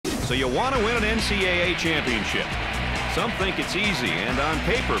So you want to win an NCAA championship. Some think it's easy, and on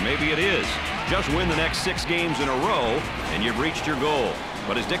paper, maybe it is. Just win the next 6 games in a row, and you've reached your goal.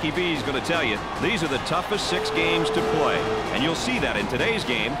 But as Dickie B is going to tell you, these are the toughest 6 games to play. And you'll see that in today's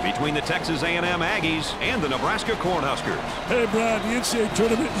game between the Texas A&M Aggies and the Nebraska Cornhuskers. Hey, Brad, the NCAA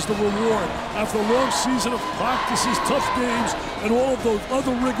tournament is the reward. After a long season of practices, tough games, and all of those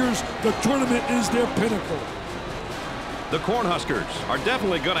other rigors, the tournament is their pinnacle. The Cornhuskers are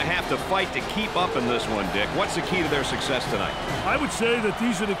definitely going to have to fight to keep up in this one, Dick. What's the key to their success tonight? I would say that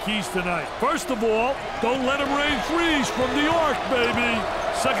these are the keys tonight. First of all, don't let them rain threes from the arc, baby.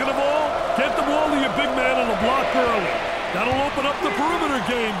 Second of all, get the ball to your big man on the block early. That'll open up the perimeter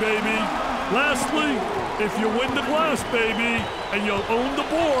game, baby. Lastly, if you win the glass, baby, and you'll own the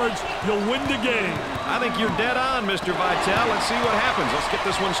boards, you'll win the game. I think you're dead on, Mr. Vitale. Let's see what happens. Let's get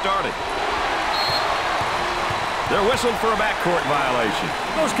this one started. They're whistled for a backcourt violation.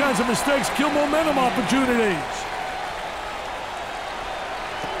 Those kinds of mistakes kill momentum opportunities.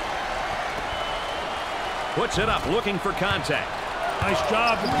 Puts it up, looking for contact. Nice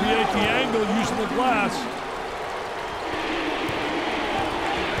job to create the angle using the glass.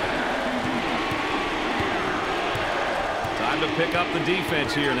 Time to pick up the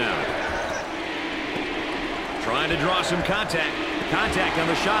defense here now. Trying to draw some contact. Contact on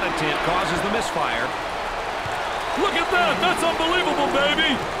the shot attempt causes the misfire. Look at that! That's unbelievable,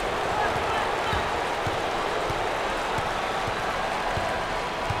 baby!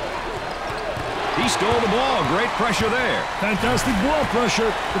 He stole the ball. Great pressure there. Fantastic ball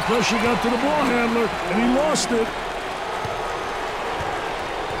pressure. The pressure got to the ball handler, and he lost it.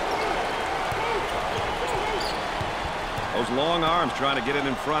 Those long arms trying to get it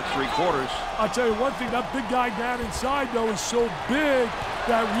in front 3/4. I'll tell you one thing, that big guy down inside, though, is so big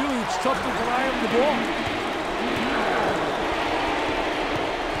that really it's tough to deny him the ball.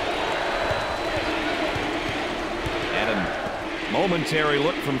 Momentary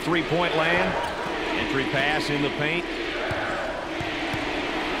look from three-point land. Entry pass in the paint.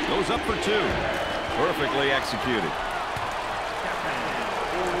 Goes up for 2. Perfectly executed.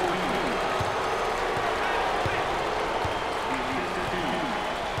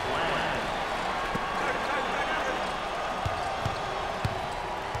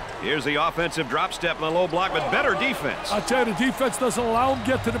 Here's the offensive drop step in the low block, but better defense. I tell you, the defense doesn't allow him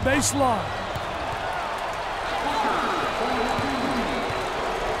to get to the baseline.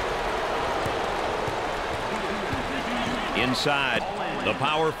 Inside, the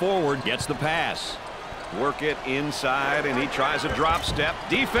power forward gets the pass. Work it inside, and he tries a drop step.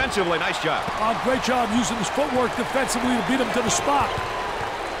 Defensively, nice job. Great job using his footwork defensively to beat him to the spot.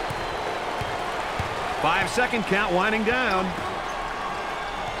 5-second count winding down.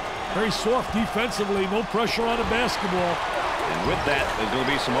 Very soft defensively, no pressure on the basketball. And with that, there's going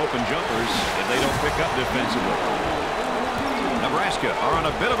to be some open jumpers if they don't pick up defensively. Nebraska are on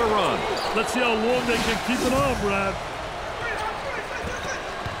a bit of a run. Let's see how long they can keep it on, Brad.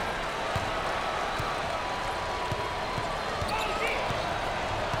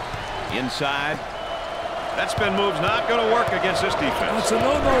 Inside. That spin move's not going to work against this defense. That's a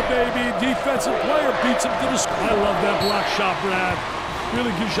no-no, baby. Defensive player beats him to the spot. I love that block shot, Brad.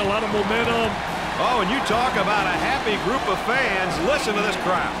 Really gives you a lot of momentum. Oh, and you talk about a happy group of fans. Listen to this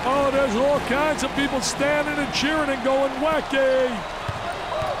crowd. Oh, there's all kinds of people standing and cheering and going wacky.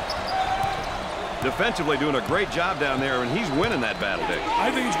 Defensively doing a great job down there, and he's winning that battle, Dick. I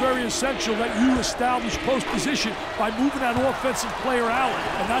think it's very essential that you establish post position by moving that offensive player out,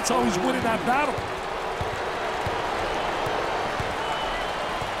 and that's how he's winning that battle.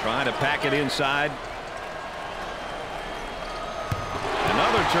 Trying to pack it inside.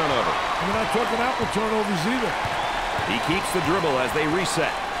 Another turnover. We're not talking apple turnovers either. He keeps the dribble as they reset.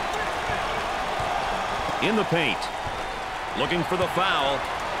 In the paint. Looking for the foul.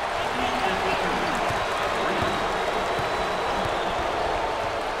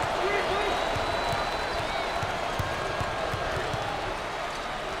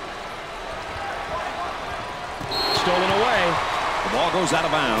 Stolen away. The ball goes out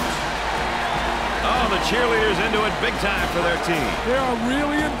of bounds. Oh, the cheerleaders into it big time for their team. They are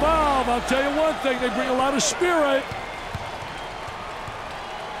really involved. I'll tell you one thing, they bring a lot of spirit.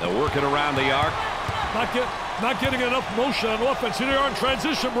 They'll work it around the arc. Not getting enough motion on offense. Here they are in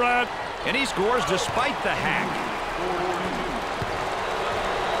transition, Brad. And he scores despite the hack.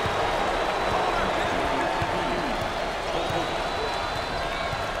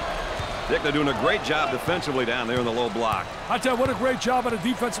 Dick, they're doing a great job defensively down there in the low block. I tell you, what a great job on a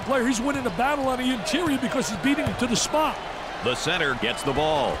defensive player. He's winning the battle on the interior because he's beating him to the spot. The center gets the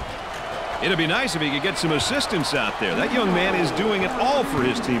ball. It'd be nice if he could get some assistance out there. That young man is doing it all for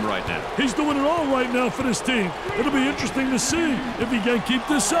his team right now. He's doing it all right now for this team. It'll be interesting to see if he can keep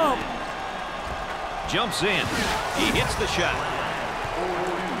this up. Jumps in. He hits the shot.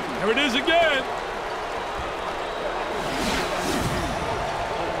 There it is again.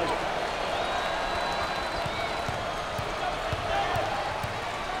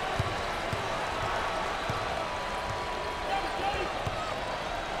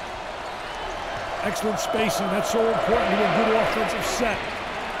 Excellent spacing. That's so important to a good offensive set.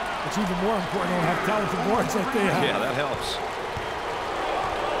 It's even more important to have talented guards like they have. Yeah, that helps.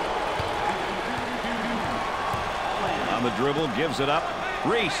 On the dribble, gives it up.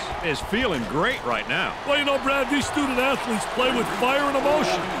 Reese is feeling great right now. Well, you know, Brad, these student athletes play with fire and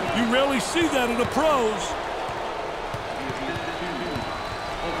emotion. You rarely see that in the pros.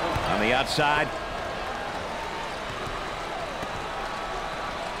 On the outside.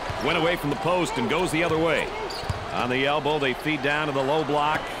 Went away from the post and goes the other way. On the elbow, they feed down to the low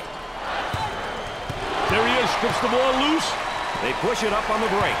block. There he is, strips the ball loose. They push it up on the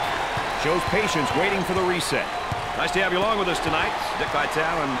break. Shows patience waiting for the reset. Nice to have you along with us tonight. Dick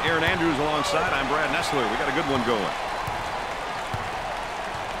Vitale and Aaron Andrews alongside. I'm Brad Nessler. We got a good one going.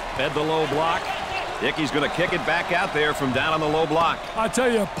 Fed the low block. Dickey's going to kick it back out there from down on the low block. I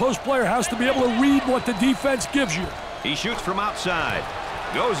tell you, a post player has to be able to read what the defense gives you. He shoots from outside.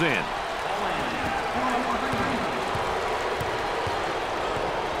 Goes in.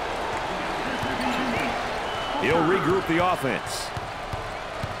 He'll regroup the offense.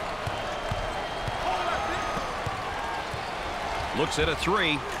 Looks at a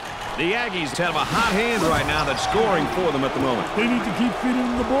three. The Aggies have a hot hand right now that's scoring for them at the moment. They need to keep feeding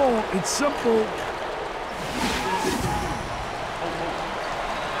them the ball. It's simple.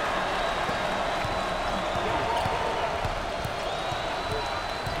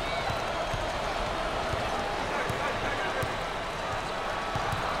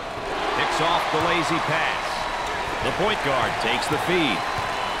 Off the lazy pass. The point guard takes the feed.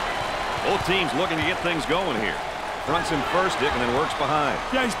 Both teams looking to get things going here. Fronts him first, Dick, and then works behind.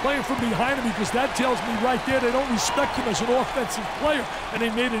 Yeah, he's playing from behind him because that tells me right there they don't respect him as an offensive player. And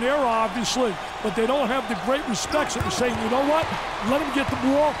they made an error, obviously, but they don't have the great respect. So they're saying, you know what? Let him get the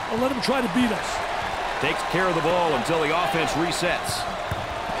ball and let him try to beat us. Takes care of the ball until the offense resets.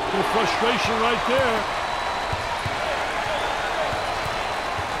 A little frustration right there.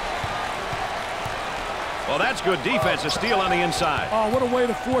 Well, that's good defense. A steal on the inside. Oh, what a way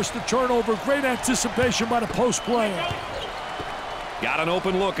to force the turnover. Great anticipation by the post player. Got an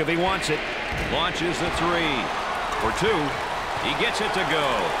open look if he wants it. Launches the three. For two. He gets it to go.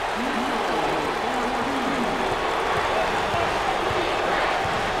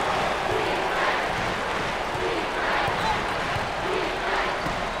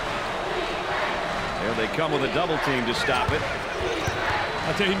 There they come with a double team to stop it.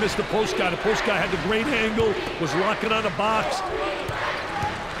 I tell you, he missed the post guy. The post guy had the great angle, was locking on the box.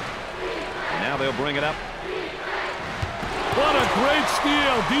 And now they'll bring it up. What a great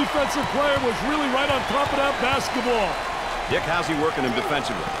steal. Defensive player was really right on top of that basketball. Dick, how's he working him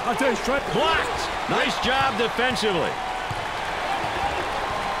defensively? I tell you, he's trying. Blocked. Nice job defensively.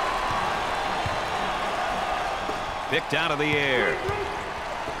 Picked out of the air.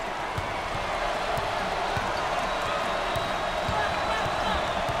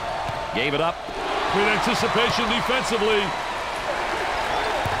 Gave it up. Good anticipation defensively.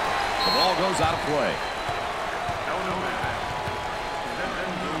 The ball goes out of play.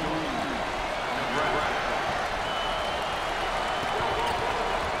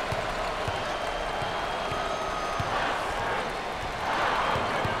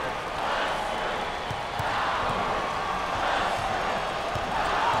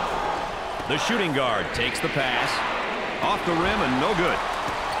 The shooting guard takes the pass. Off the rim and no good.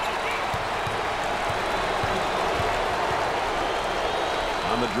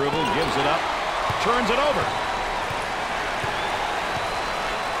 On the dribble, gives it up, turns it over.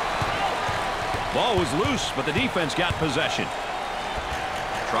 Ball was loose, but the defense got possession.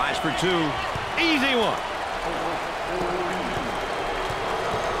 Tries for two. Easy one.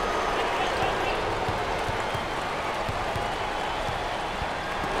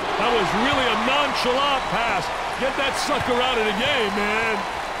 That was really a nonchalant pass. Get that sucker out of the game, man.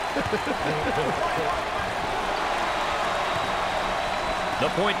 The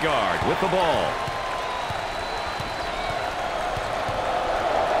point guard with the ball.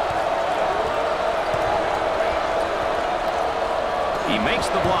 He makes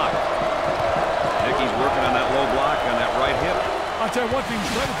the block. Dickey's working on that low block on that right hip. I'll tell you one thing,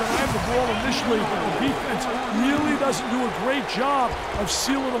 he's trying to deny the ball initially, but the defense really doesn't do a great job of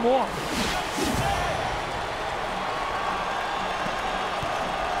sealing them off.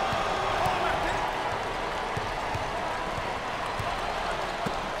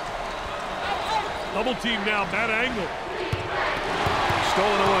 Double team now, bad angle.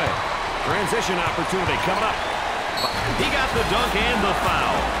 Stolen away. Transition opportunity coming up. He got the dunk and the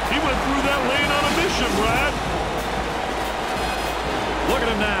foul. He went through that lane on a mission, Brad. Look at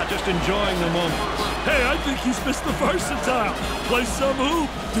him now, just enjoying the moment. Hey, I think he's Mr. Versatile. Play some hoop,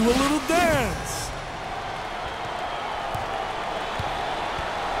 do a little dance.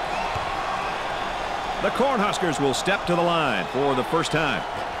 The Cornhuskers will step to the line for the first time.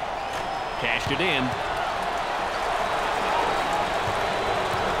 Cashed it in.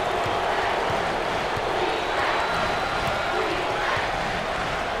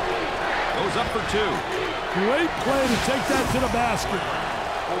 Goes up for two. Great play to take that to the basket.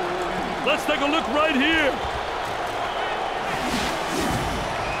 Let's take a look right here.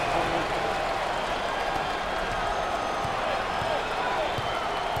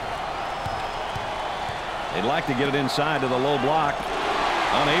 They'd like to get it inside to the low block.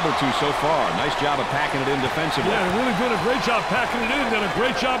 Unable to so far. Nice job of packing it in defensively. Yeah, they're really doing a great job packing it in. Did a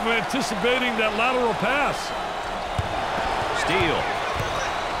great job of anticipating that lateral pass. Steal.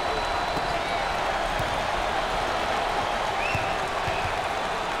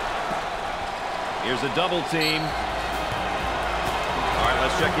 Here's a double team. All right,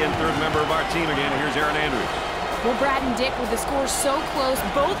 let's check in third member of our team again. Here's Aaron Andrews. Well, Brad and Dick, with the score so close,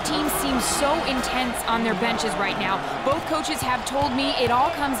 both teams seem so intense on their benches right now. Both coaches have told me it all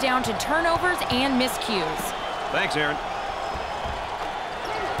comes down to turnovers and miscues. Thanks, Aaron.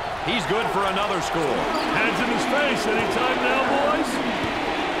 He's good for another score. Hands in his face. Anytime now, boys.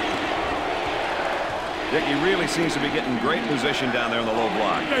 Dick, he really seems to be getting great position down there in the low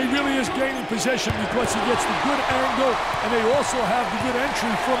block. Yeah, he really is gaining possession because he gets the good angle, and they also have the good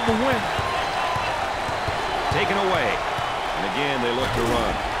entry from the wing. Taken away. And again, they look to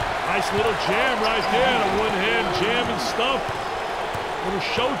run. Nice little jam right there. The one-hand jam and stuff. Little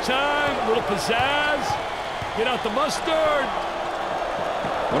showtime, little pizzazz. Get out the mustard.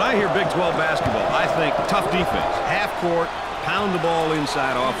 When I hear Big 12 basketball, I think tough defense. Half court, pound the ball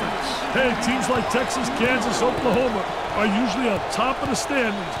inside offense. Hey, teams like Texas, Kansas, Oklahoma are usually on top of the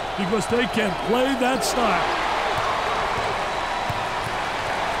standings because they can play that style.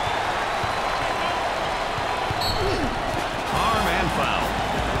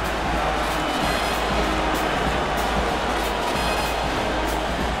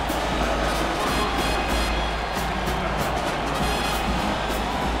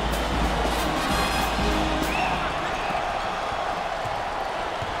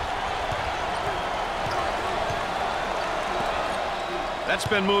 That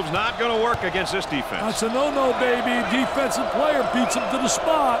spin move's not going to work against this defense. That's a no-no, baby. Defensive player beats him to the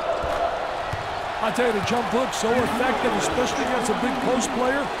spot. I tell you, the jump hook so effective, especially against a big post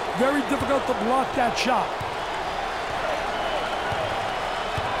player. Very difficult to block that shot.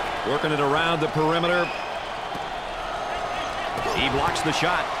 Working it around the perimeter. He blocks the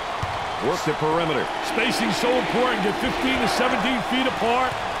shot. Work the perimeter. Spacing so important. Get 15 to 17 feet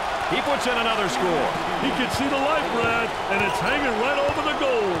apart. He puts in another score. He can see the light, Brad, and it's hanging right over the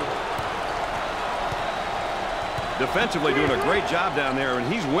goal. Defensively doing a great job down there, and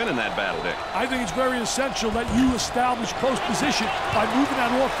he's winning that battle, Dick. I think it's very essential that you establish post position by moving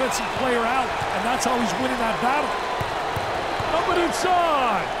that offensive player out, and that's how he's winning that battle. Up and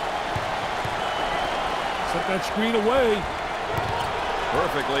inside. Set that screen away.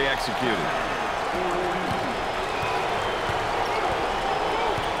 Perfectly executed.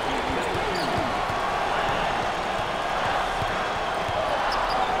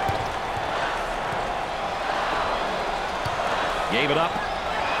 Gave it up.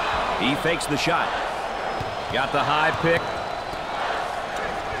 He fakes the shot. Got the high pick.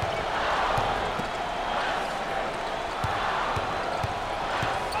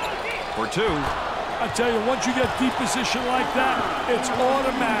 For two. I tell you, once you get deep position like that, it's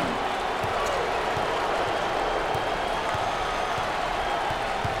automatic.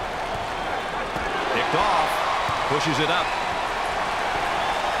 Picked off. Pushes it up.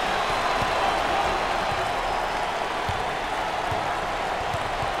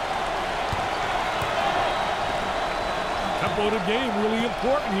 Tempo of the game, really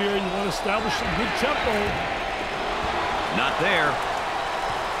important here. You want to establish some good tempo. Not there.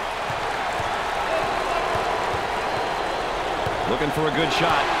 Looking for a good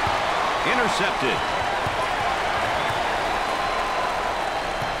shot. Intercepted.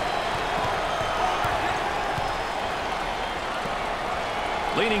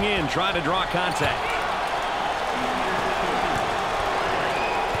 Leaning in, trying to draw contact.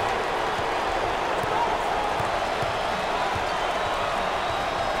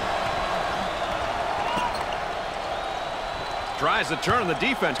 Tries to turn, and the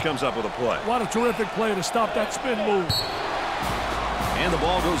defense comes up with a play. What a terrific play to stop that spin move. And the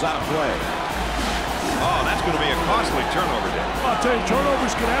ball goes out of play. Oh, that's going to be a costly turnover, Dick. I'll tell you,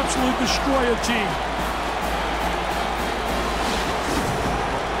 turnovers can absolutely destroy a team.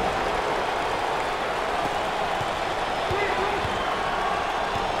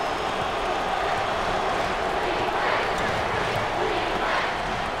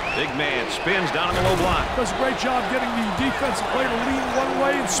 Big man spins down on the low block. Does a great job getting the defensive player to lean one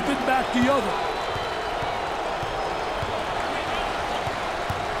way and spin back the other.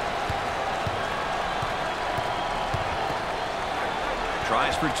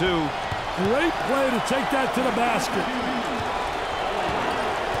 Tries for two. Great play to take that to the basket.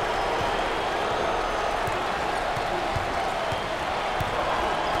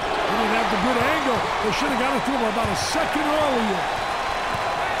 He didn't have the good angle. They should have got it to him about a second earlier.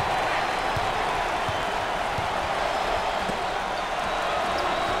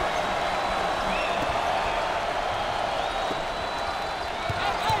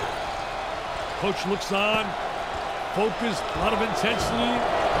 Coach looks on, focused, a lot of intensity,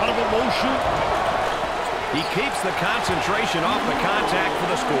 a lot of emotion. He keeps the concentration off the contact for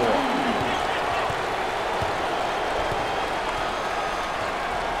the score.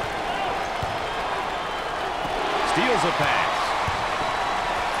 Steals a pass.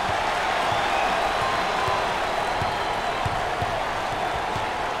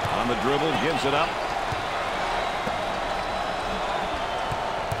 On the dribble, gives it up.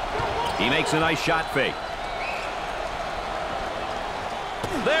 He makes a nice shot fake.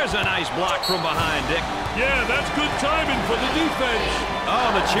 There's a nice block from behind, Dick. Yeah, that's good timing for the defense.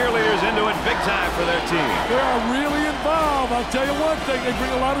 Oh, the cheerleaders into it big time for their team. They are really involved. I'll tell you one thing, they bring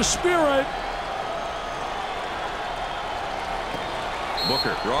a lot of spirit.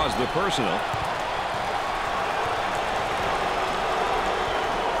 Booker draws the personal.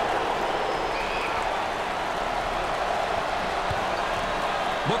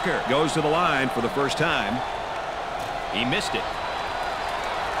 Booker goes to the line for the first time. He missed it.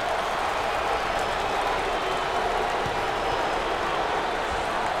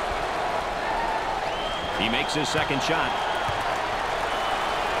 He makes his second shot.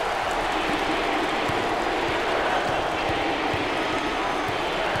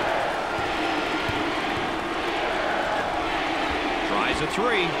 Tries a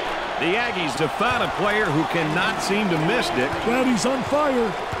three. The Aggies have found a player who cannot seem to miss, Dick. Glad he's on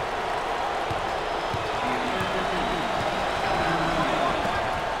fire.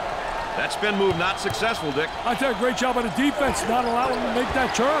 That spin move not successful, Dick. I tell you, great job on the defense, not allowing him to make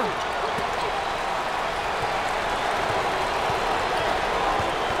that turn.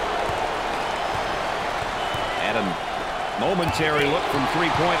 And a momentary look from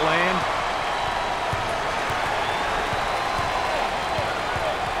three-point land.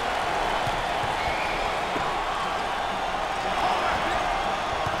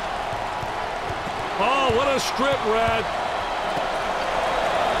 Oh, what a strip, Rad.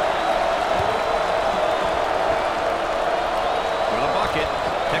 For the bucket,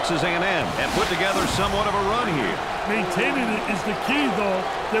 Texas A&M have put together somewhat of a run here. Maintaining it is the key, though.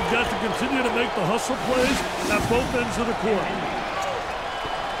 They've got to continue to make the hustle plays at both ends of the court.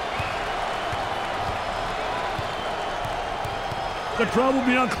 The crowd will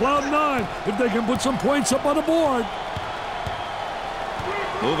be on cloud 9 if they can put some points up on the board.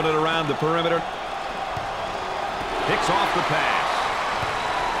 Moving it around the perimeter. Picks off the pass.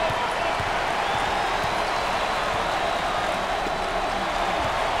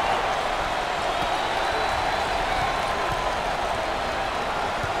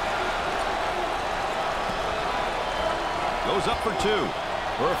 Goes up for two.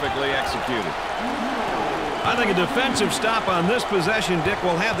 Perfectly executed. I think a defensive stop on this possession, Dick,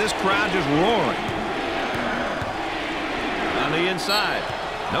 will have this crowd just roaring. On the inside.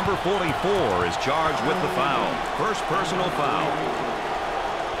 Number 44 is charged with the foul. First personal foul.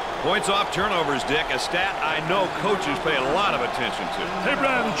 Points off turnovers, Dick, a stat I know coaches pay a lot of attention to. Hey,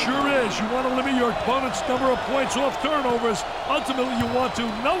 Brad, it sure is. You want to limit your opponent's number of points off turnovers. Ultimately, you want to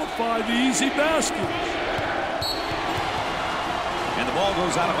nullify the easy baskets. And the ball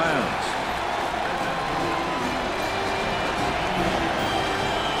goes out of bounds.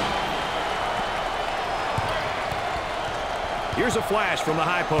 Here's a flash from the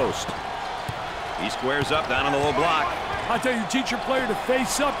high post. He squares up down on the low block. I tell you, teach your player to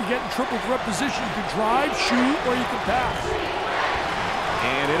face up. You get in triple threat position. You can drive, shoot, or you can pass.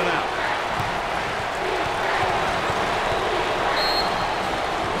 And in and out.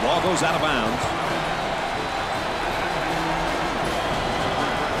 The ball goes out of bounds.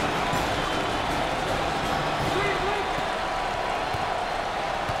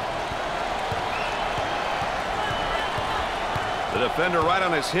 The defender right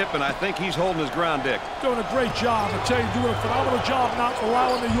on his hip, and I think he's holding his ground, Dick. Doing a great job. I tell you, doing a phenomenal job not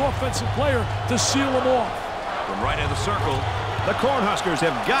allowing the offensive player to seal him off. From right in the circle, the Cornhuskers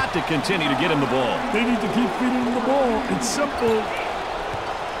have got to continue to get him the ball. They need to keep feeding him the ball. It's simple.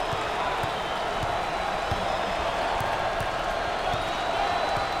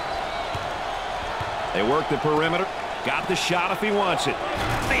 They work the perimeter. Got the shot if he wants it.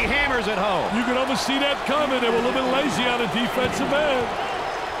 He hammers it home. You can almost see that coming. They were a little bit lazy on the defensive end.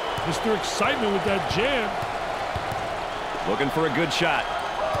 Mr. Excitement with that jam. Looking for a good shot.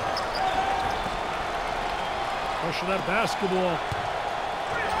 Pushing that basketball.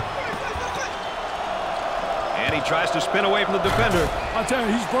 And he tries to spin away from the defender. I'll tell you,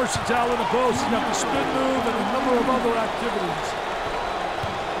 he's versatile in the post. He's got the spin move and a number of other activities.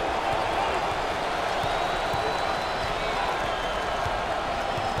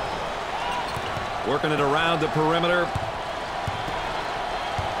 Working it around the perimeter.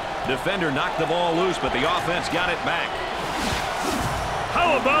 Defender knocked the ball loose, but the offense got it back.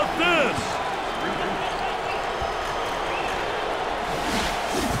 How about this?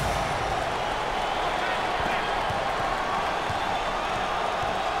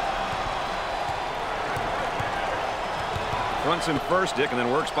 Fronts him first, Dick, and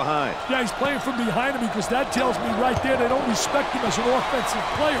then works behind. Yeah, he's playing from behind him because that tells me right there they don't respect him as an offensive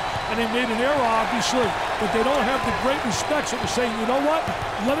player. And they made an error, obviously, but they don't have the great respect. So they're saying, you know what?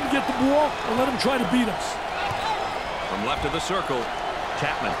 Let him get the ball and let him try to beat us. From left of the circle,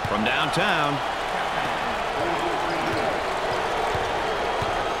 Chapman from downtown.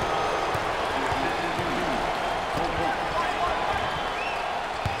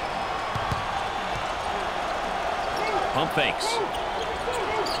 Pump fakes.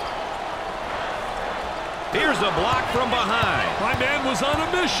 Here's a block from behind. My man was on a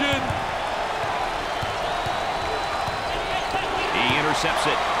mission. He intercepts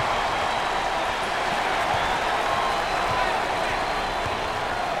it.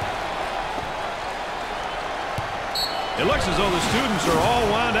 It looks as though the students are all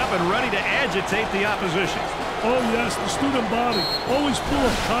wound up and ready to agitate the opposition. Oh, yes, the student body, always full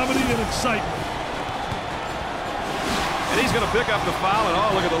of comedy and excitement. And he's going to pick up the foul, and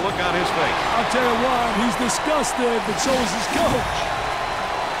oh, look at the look on his face. I'll tell you what, he's disgusted, but so is his coach.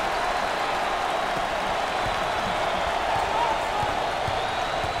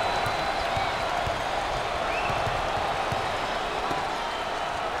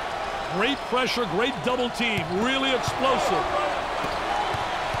 Great pressure, great double team, really explosive.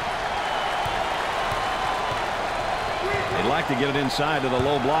 They'd like to get it inside to the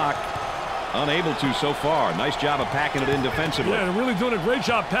low block. Unable to so far. Nice job of packing it in defensively. Yeah, they're really doing a great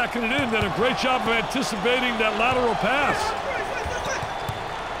job packing it in. Did a great job of anticipating that lateral pass.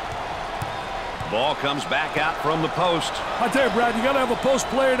 Ball comes back out from the post. I tell you, Brad, you got to have a post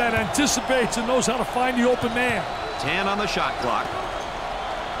player that anticipates and knows how to find the open man. 10 on the shot clock.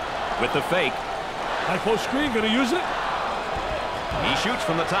 With the fake. High post screen, going to use it? He shoots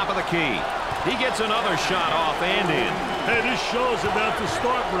from the top of the key. He gets another shot off and in. Hey, this show's about to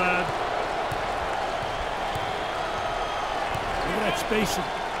start, Brad. Look at that spacing.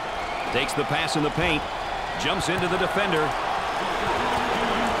 Takes the pass in the paint. Jumps into the defender.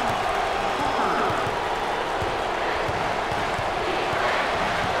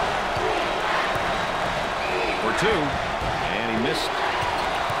 For two. And he missed.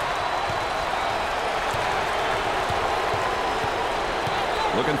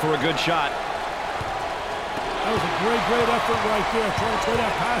 Looking for a good shot. That was a great effort right there. Trying to play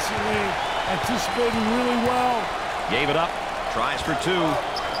that passing lane. Anticipating really well. Gave it up. Tries for two.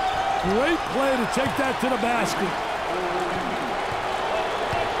 Great play to take that to the basket.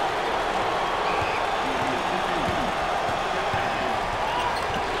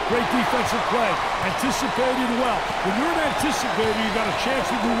 Great defensive play. Anticipated well. When you're an anticipator, you got a chance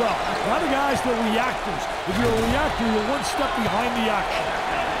to do well. A lot of guys, they're reactors. If you're a reactor, you're one step behind the action.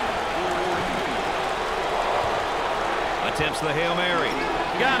 Attempts the Hail Mary.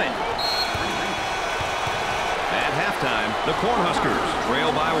 Got it. At halftime, the Cornhuskers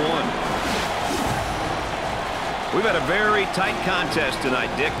trail by one. We've had a very tight contest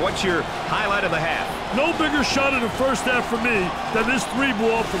tonight, Dick. What's your highlight of the half? No bigger shot in the first half for me than this three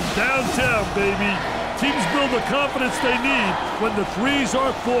ball from downtown, baby. Teams build the confidence they need when the threes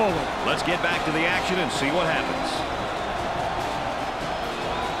are falling. Let's get back to the action and see what happens.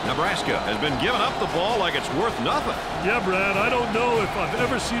 Nebraska has been giving up the ball like it's worth nothing. Yeah, Brad, I don't know if I've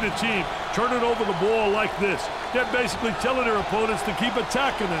ever seen a team turning over the ball like this. They're basically telling their opponents to keep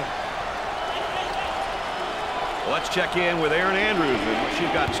attacking them. Let's check in with Erin Andrews and what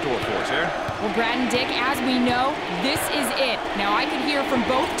she's got in store for us, Erin. Well, Brad and Dick, as we know, this is it. Now, I can hear from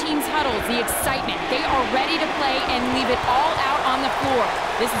both teams' huddles the excitement. They are ready to play and leave it all out on the floor.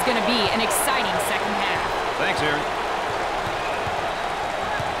 This is going to be an exciting second half. Thanks, Erin.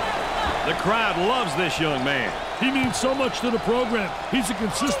 The crowd loves this young man. He means so much to the program. He's a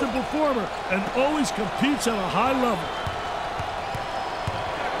consistent performer and always competes at a high level.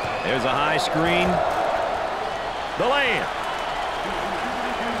 There's a high screen. The layup.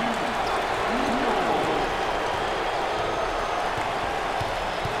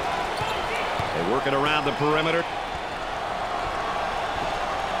 They work it around the perimeter.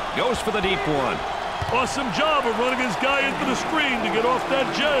 Goes for the deep one. Awesome job of running his guy into the screen to get off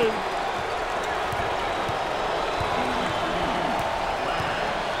that J.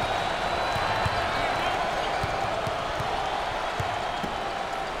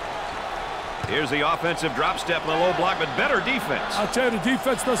 Here's the offensive drop step in the low block, but better defense. I'll tell you, the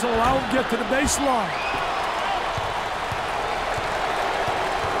defense doesn't allow him to get to the baseline.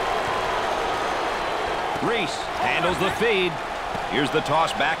 Reese handles the feed. Here's the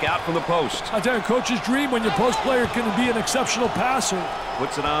toss back out from the post. I tell you, coach's dream when your post player can be an exceptional passer.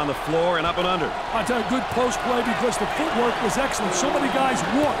 Puts it on the floor and up and under. I tell you, good post play because the footwork was excellent. So many guys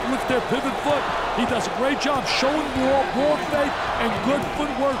walk with their pivot foot. He does a great job showing ball fake and good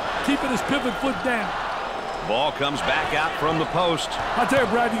footwork, keeping his pivot foot down. Ball comes back out from the post. I tell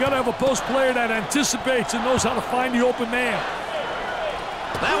you, Brad, you got to have a post player that anticipates and knows how to find the open man.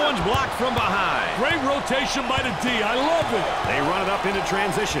 That one's blocked from behind. Great rotation by the D. I love it. They run it up into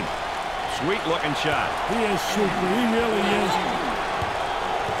transition. Sweet looking shot. He is super. He really is.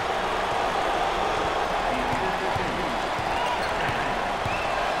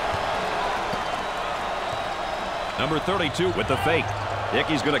 Number 32 with the fake.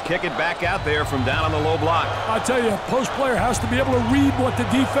 Dickey's going to kick it back out there from down on the low block. I tell you, a post player has to be able to read what the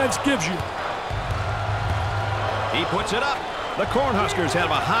defense gives you. He puts it up. The Cornhuskers have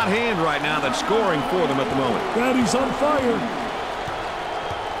a hot hand right now that's scoring for them at the moment. Brad, he's on fire.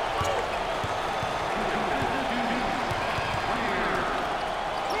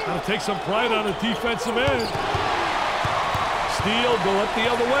 Gotta take some pride on the defensive end. Steal, go up the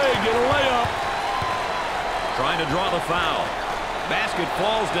other way, get a layup. Trying to draw the foul. Basket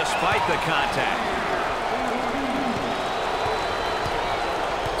falls despite the contact.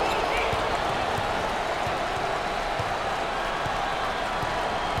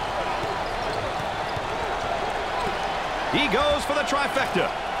 He goes for the trifecta.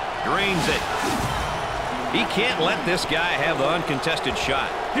 Drains it. He can't let this guy have the uncontested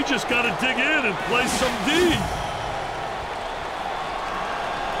shot. He just got to dig in and play some D.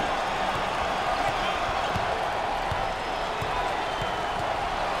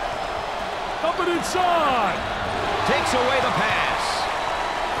 Up and inside. Takes away the pass.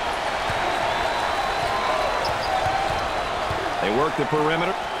 They work the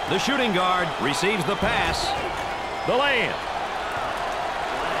perimeter. The shooting guard receives the pass. The layup.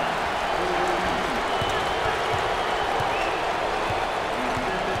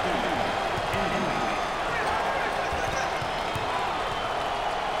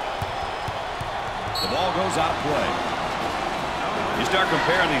 The ball goes out of play. You start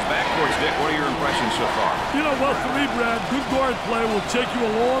comparing these backcourts, Dick. What are your impressions so far? You know what, for me, Brad, good guard play will take you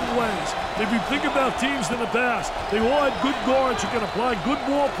a long ways. If you think about teams in the past, they all had good guards who can apply good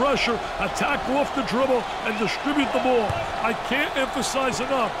ball pressure, attack off the dribble, and distribute the ball. I can't emphasize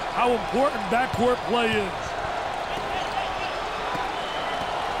enough how important backcourt play is.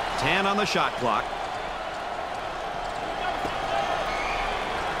 10 on the shot clock.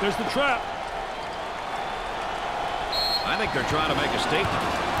 There's the trap. I think they're trying to make a statement.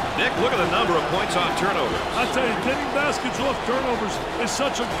 Nick, look at the number of points on turnovers. I tell you, getting baskets off turnovers is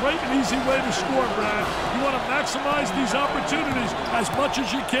such a great and easy way to score, Brad. You want to maximize these opportunities as much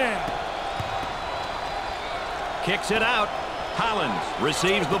as you can. Kicks it out. Hollins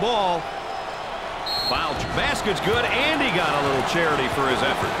receives the ball. Foul. Basket's good, and he got a little charity for his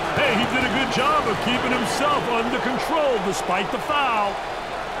effort. Hey, he did a good job of keeping himself under control despite the foul.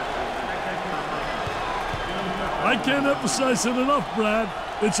 I can't emphasize it enough, Brad.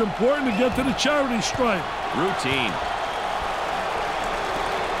 It's important to get to the charity stripe. Routine.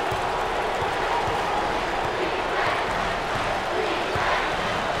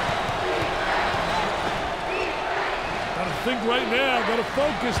 Gotta think right now, gotta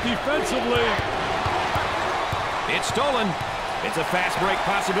focus defensively. It's stolen. It's a fast break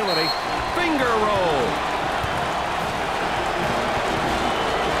possibility. Finger roll.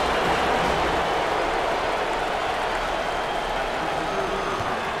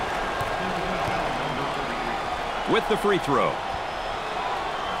 With the free throw.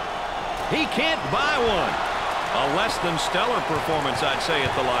 He can't buy one. A less than stellar performance, I'd say,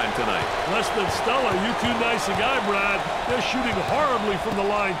 at the line tonight. Less than stellar. You too nice a guy, Brad. They're shooting horribly from the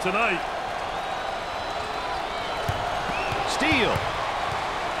line tonight. Steal.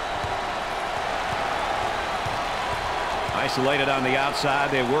 Isolated on the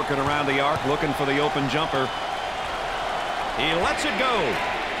outside. They're working around the arc, looking for the open jumper. He lets it go.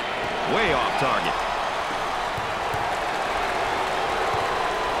 Way off target.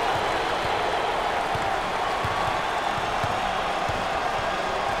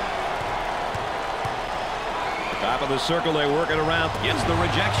 Top of the circle, they work it around. Gets the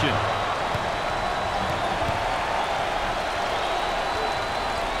rejection.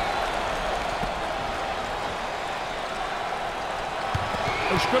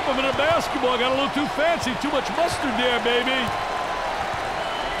 They strip him in a basketball. Got a little too fancy. Too much mustard there, baby.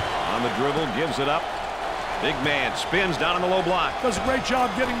 On the dribble, gives it up. Big man spins down on the low block. Does a great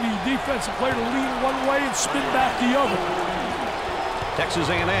job getting the defensive player to lean one way and spin back the other. Texas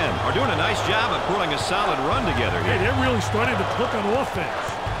A&M are doing a nice job of pulling a solid run together here. Hey, they're really starting to click on offense.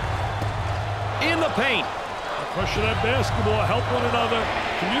 In the paint. Pressure that basketball, help one another,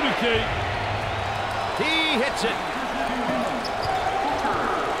 communicate. He hits it.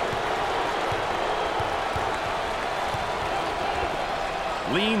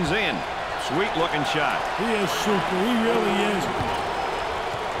 Leans in. Sweet looking shot. He is super. He really is.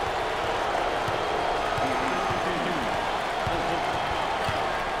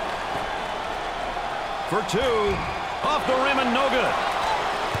 For two. Off the rim and no good.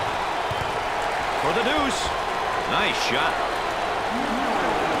 For the deuce. Nice shot.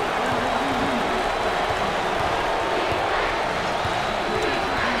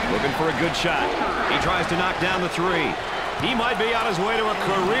 Looking for a good shot. He tries to knock down the three. He might be on his way to a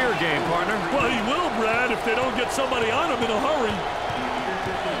career game, partner. Well, he will, Brad, if they don't get somebody on him in a hurry.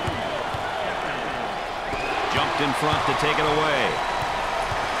 Jumped in front to take it away.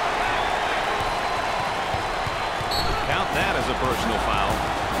 Count that as a personal foul.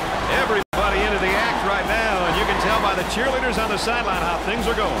 Everybody into the act right now, and you can tell by the cheerleaders on the sideline how things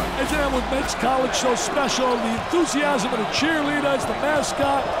are going. Isn't that what makes college so special? The enthusiasm of the cheerleaders, the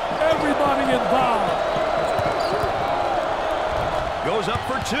mascot, everybody involved. Goes up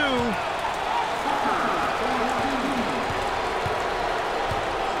for two.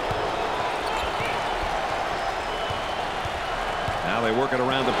 Now they work it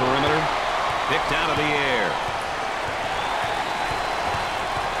around the perimeter. Picked out of the air.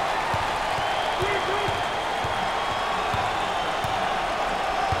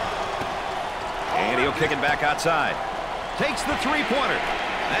 And he'll kick it back outside. Takes the three-pointer.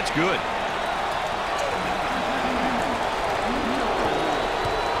 That's good.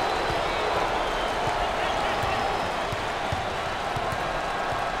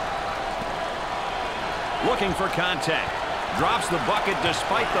 Looking for contact. Drops the bucket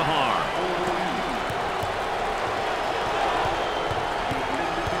despite the harm.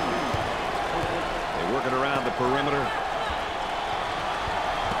 They work it around the perimeter.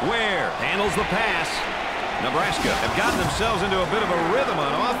 Ware handles the pass. Nebraska have gotten themselves into a bit of a rhythm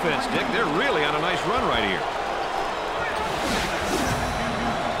on offense, Dick. They're really on a nice run right here.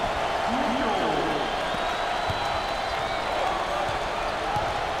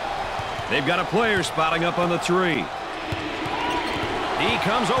 They've got a player spotting up on the three. He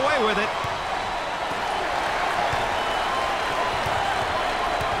comes away with it.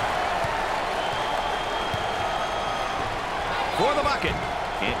 For the bucket.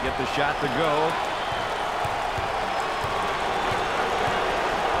 Can't get the shot to go.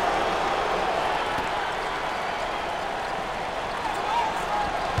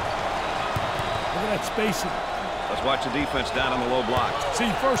 Look at that spacing. Let's watch the defense down on the low block. See,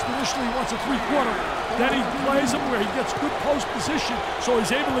 first initially he wants a three-quarter. Then he plays him where he gets good post position, so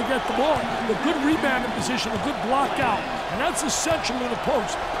he's able to get the ball. A good rebound in position, a good block out. And that's essential in the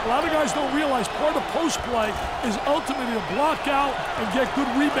post. A lot of guys don't realize part of post play is ultimately to block out and get good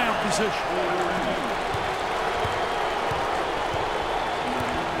rebound position.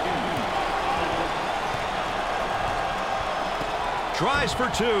 Tries for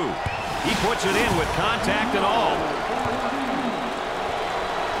two. He puts it in with contact and all.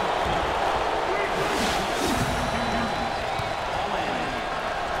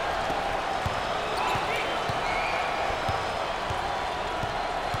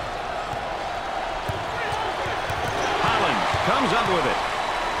 Holland Comes up with it.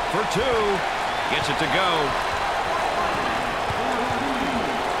 For two. Gets it to go.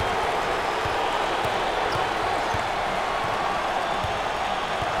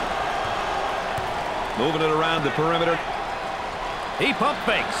 Moving it around the perimeter. He pump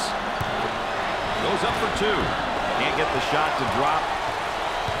fakes. Goes up for two. Can't get the shot to drop.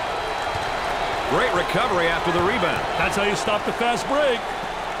 Great recovery after the rebound. That's how you stop the fast break.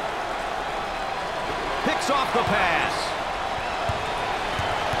 Picks off the pass.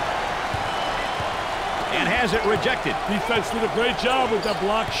 And has it rejected. Defense did a great job with that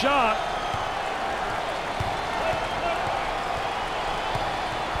block shot.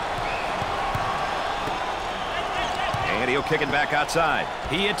 And he'll kick it back outside.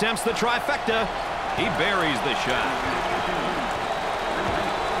 He attempts the trifecta. He buries the shot.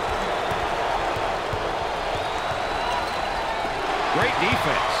 Great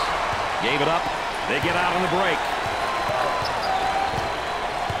defense. Gave it up. They get out on the break.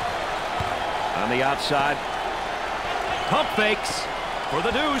 On the outside. Pump fakes for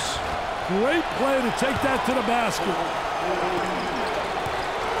the deuce. Great play to take that to the basket.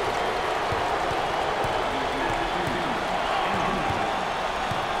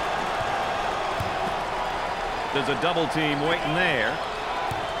 There's a double team waiting there.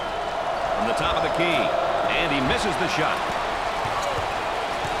 From the top of the key. And he misses the shot.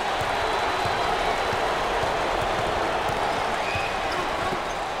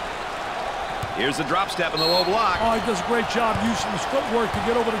 Here's the drop step in the low block. Oh, he does a great job using his footwork to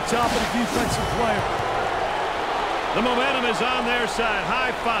get over the top of the defensive player. The momentum is on their side.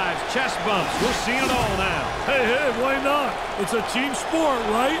 High fives, chest bumps. We're seeing it all now. Hey, why not? It's a team sport,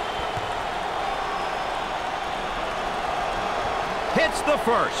 right? Hits the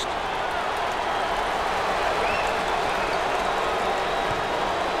first.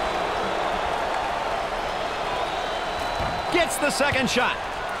 Gets the second shot.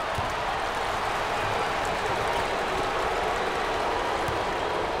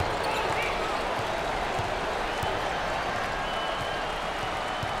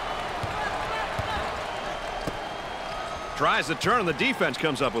 Tries to turn, and the defense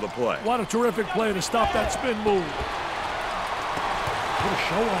comes up with a play. What a terrific play to stop that spin move. What a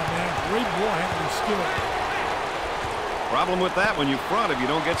show on, man. Great ball handling skill. Problem with that, when you front, if you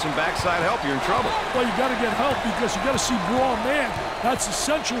don't get some backside help, you're in trouble. Well, you got to get help because you got to see raw man. That's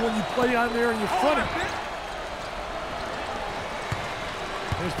essential when you play on there and you're fronting.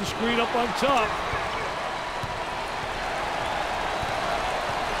 There's the screen up on top.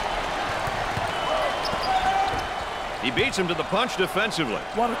 He beats him to the punch defensively.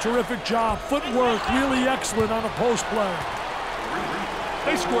 What a terrific job. Footwork really excellent on a post play.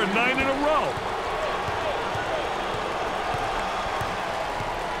 They scored 9 in a row.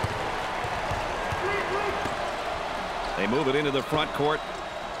 They move it into the front court.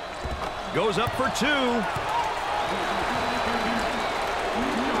 Goes up for two.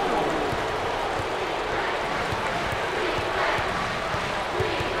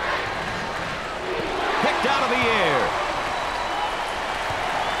 Picked out of the air.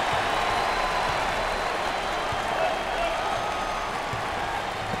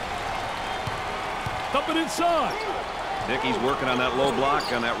 Dump it inside. Dickey's working on that low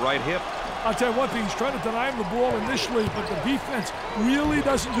block on that right hip. I'll tell you one thing, he's trying to deny him the ball initially, but the defense really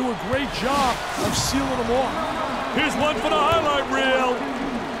doesn't do a great job of sealing him off. Here's one for the highlight reel.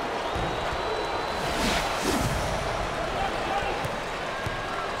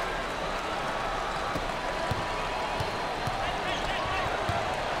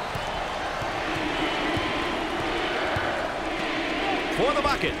 For the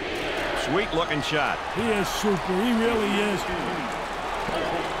bucket. Sweet looking shot. He is super. He really is.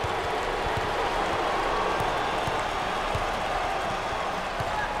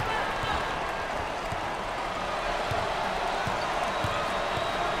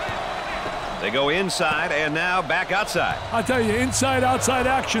 They go inside and now back outside. I tell you, inside-outside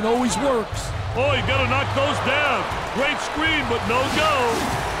action always works. Oh, you got to knock those down. Great screen, but no go.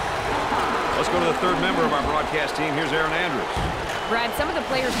 Let's go to the third member of our broadcast team. Here's Aaron Andrews. Brad, some of the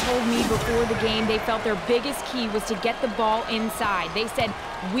players told me before the game they felt their biggest key was to get the ball inside. They said,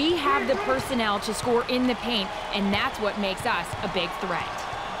 we have the personnel to score in the paint, and that's what makes us a big threat.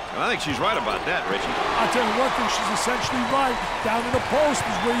 I think she's right about that, Richie. I'll tell you one thing, she's essentially right. Down in the post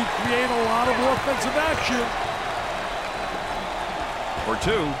is where you create a lot of offensive action. For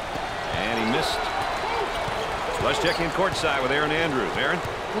two, and he missed. Let's check in courtside with Aaron Andrews. Aaron?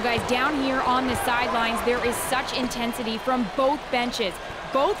 Well, guys, down here on the sidelines, there is such intensity from both benches.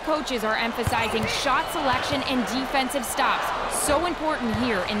 Both coaches are emphasizing shot selection and defensive stops. So important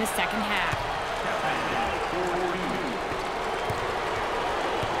here in the second half.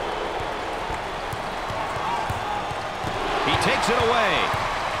 He takes it away.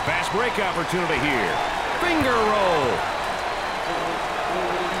 Fast break opportunity here. Finger roll.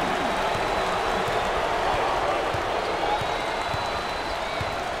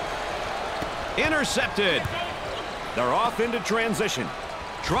 Intercepted. They're off into transition.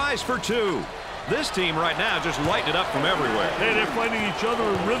 Tries for 2. This team right now just lighting it up from everywhere. Hey, they're finding each other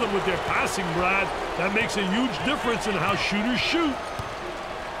in rhythm with their passing, Brad. That makes a huge difference in how shooters shoot.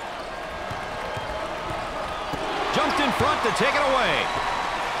 Jumped in front to take it away.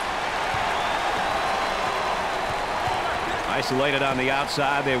 Isolated on the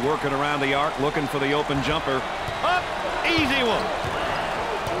outside. They're working around the arc, looking for the open jumper. Up! Easy one.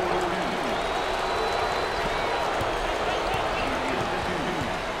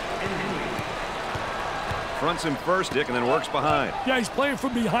 Fronts him first, Dick, and then works behind. Yeah, he's playing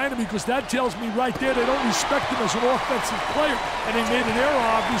from behind him because that tells me right there they don't respect him as an offensive player. And they made an error,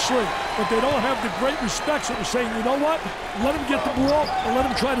 obviously, but they don't have the great respect, so they're saying, you know what? Let him get the ball and let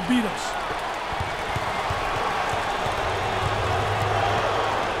him try to beat us.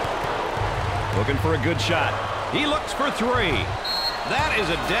 Looking for a good shot. He looks for 3. That is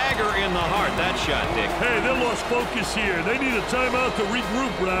a dagger in the heart, that shot, Dick. Hey, they lost focus here. They need a timeout to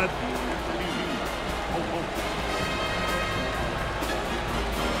regroup, Brad.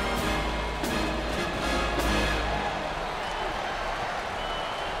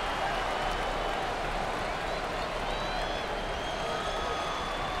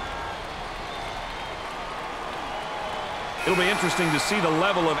 It'll be interesting to see the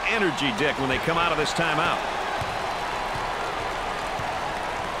level of energy, Dick, when they come out of this timeout.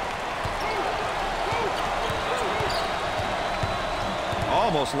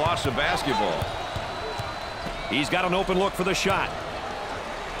 Almost lost the basketball. He's got an open look for the shot.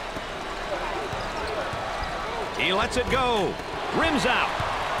 He lets it go. Rims out.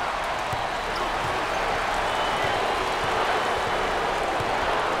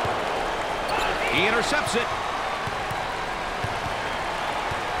 He intercepts it.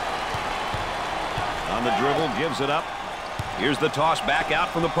 On the dribble, gives it up. Here's the toss back out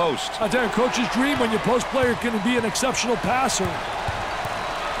from the post. I tell you, coach's dream when your post player can be an exceptional passer.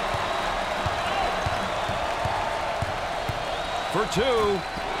 For 2.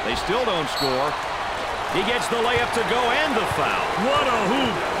 They still don't score. He gets the layup to go and the foul. What a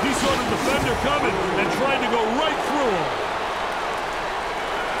hoop. He saw the defender coming and tried to go right through him.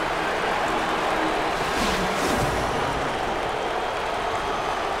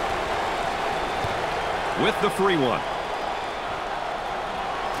 With the free one.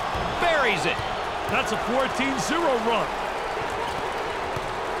 Buries it. That's a 14-0 run.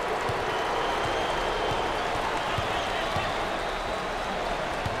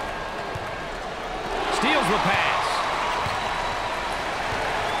 Steals the pass.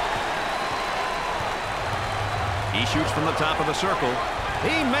 He shoots from the top of the circle.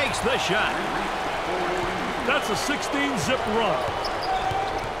 He makes the shot. That's a 16-zip run.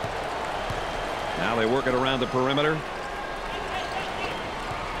 Now they work it around the perimeter.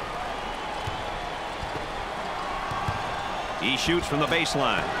 He shoots from the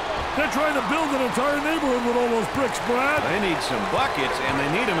baseline. They're trying to build an entire neighborhood with all those bricks, Brad. They need some buckets, and they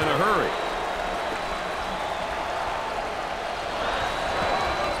need them in a hurry.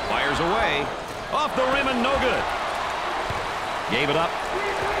 Fires away. Off the rim and no good. Gave it up.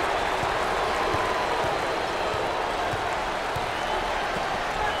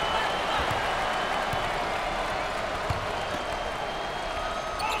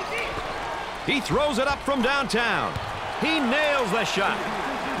 He throws it up from downtown. He nails the shot.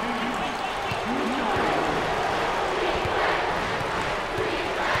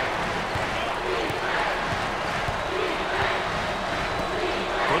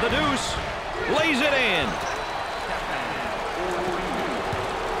 For the deuce. Lays it in.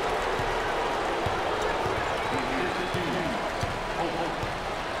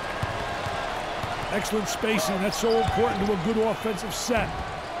 Excellent spacing. That's so important to a good offensive set.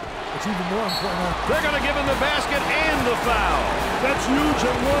 It's even more important. They're going to give him the basket and the foul. That's huge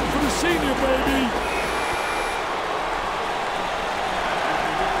and one for the senior, baby.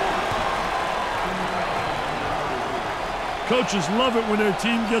 Coaches love it when their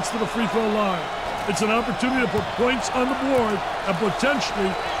team gets to the free throw line. It's an opportunity to put points on the board and potentially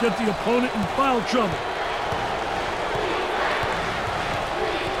get the opponent in foul trouble.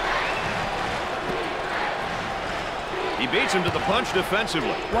 He beats him to the punch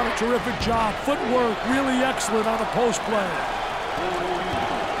defensively. What a terrific job. Footwork really excellent on a post play.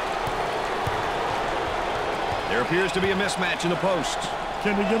 There appears to be a mismatch in the post.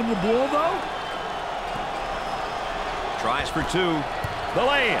 Can they get him the ball, though? Tries for 2. The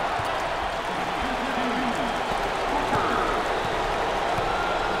layup.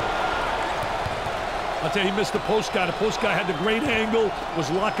 I'll tell you, he missed the post guy. The post guy had the great angle, was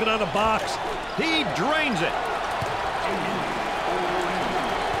locking on the box. He drains it.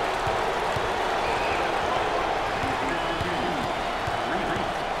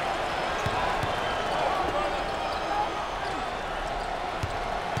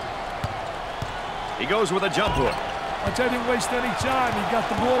 He goes with a jump hook. I tell you, didn't waste any time. He got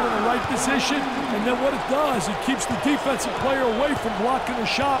the ball in the right position, and then what it does, it keeps the defensive player away from blocking the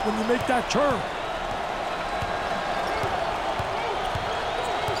shot when you make that turn.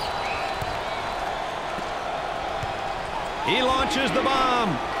 He launches the bomb,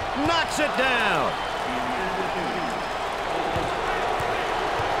 knocks it down.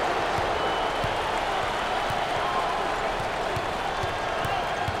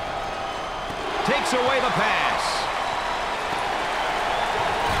 Takes away the pass.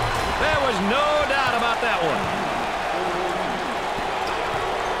 There was no doubt about that one.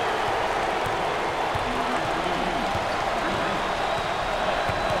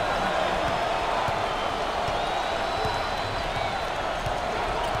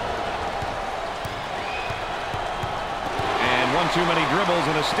 And one too many dribbles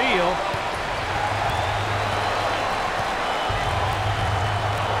and a steal.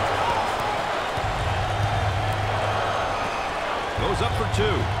 Goes up for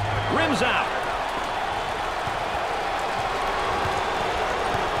two. Rims out.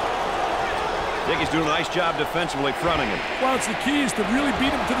 Dickey's doing a nice job defensively fronting him. Well, it's the key is to really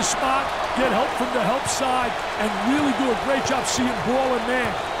beat him to the spot, get help from the help side, and really do a great job seeing ball and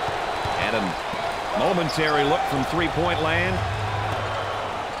man. And a momentary look from three-point land.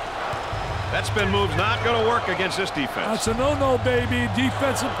 That spin move's not going to work against this defense. That's a no-no, baby.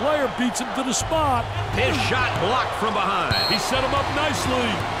 Defensive player beats him to the spot. His shot blocked from behind. He set him up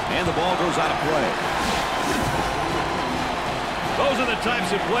nicely. And the ball goes out of play. Those are the types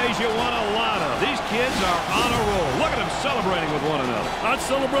of plays you want a lot of. These kids are on a roll. Look at them celebrating with one another. I'd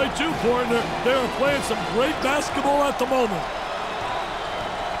celebrate too, partner. They are playing some great basketball at the moment.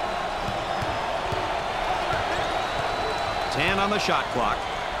 Ten on the shot clock.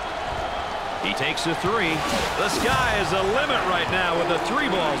 He takes a three. The sky is the limit right now with the three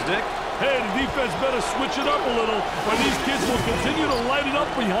balls, Dick. Hey, the defense better switch it up a little, or these kids will continue to light it up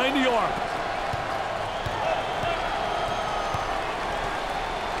behind the arc.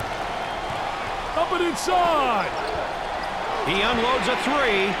 Up and inside. He unloads a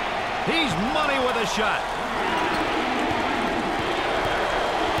three. He's money with a shot.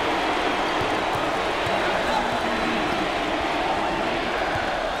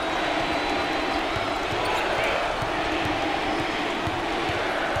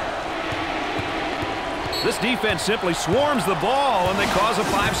 This defense simply swarms the ball, and they cause a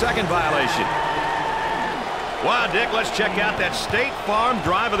 5-second violation. Wow, Dick, let's check out that State Farm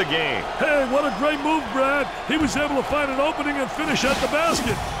drive of the game. Hey, what a great move, Brad. He was able to find an opening and finish at the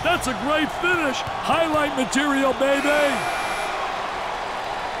basket. That's a great finish. Highlight material, baby.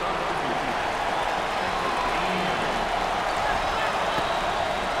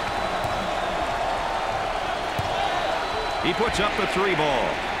 He puts up the three ball.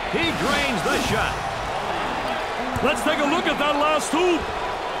 He drains the shot. Let's take a look at that last hoop.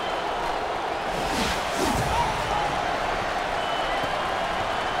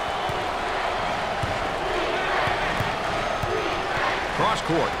 Cross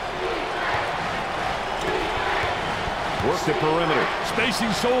court. Work the perimeter.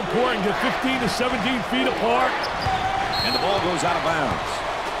 Spacing's so important. Get 15 to 17 feet apart. And the ball goes out of bounds.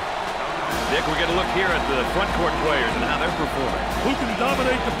 Dick, we get a look here at the front court players and how they're performing. Who can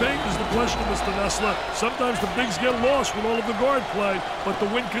dominate the paint is the question, Mr. Nessler. Sometimes the bigs get lost with all of the guard play, but to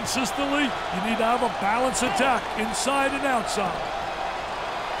win consistently, you need to have a balanced attack, inside and outside.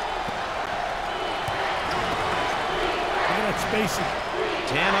 Look at that spacing.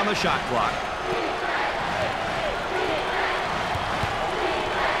 10 on the shot clock.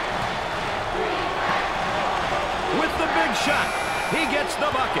 With the big shot, he gets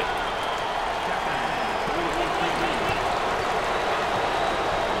the bucket.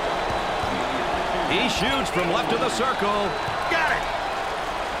 He shoots from left of the circle. Got it.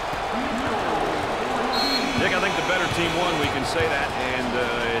 Dick, I think the better team won. We can say that, and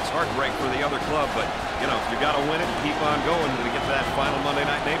it's heartbreak for the other club. But you know, you got to win it and keep on going to get to that final Monday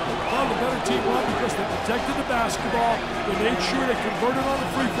night Naples. Well, the better team won because they protected the basketball. They made sure they converted on the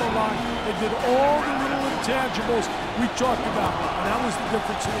free throw line. They did all the little intangibles we talked about, and that was the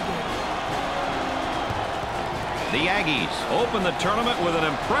difference in the game. The Aggies open the tournament with an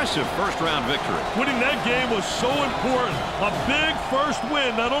impressive first-round victory. Winning that game was so important. A big first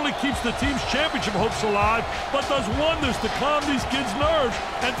win not only keeps the team's championship hopes alive, but does wonders to calm these kids' nerves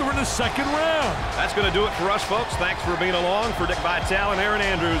entering the second round. That's going to do it for us, folks. Thanks for being along. For Dick Vitale and Aaron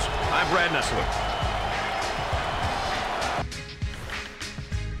Andrews, I'm Brad Nessler.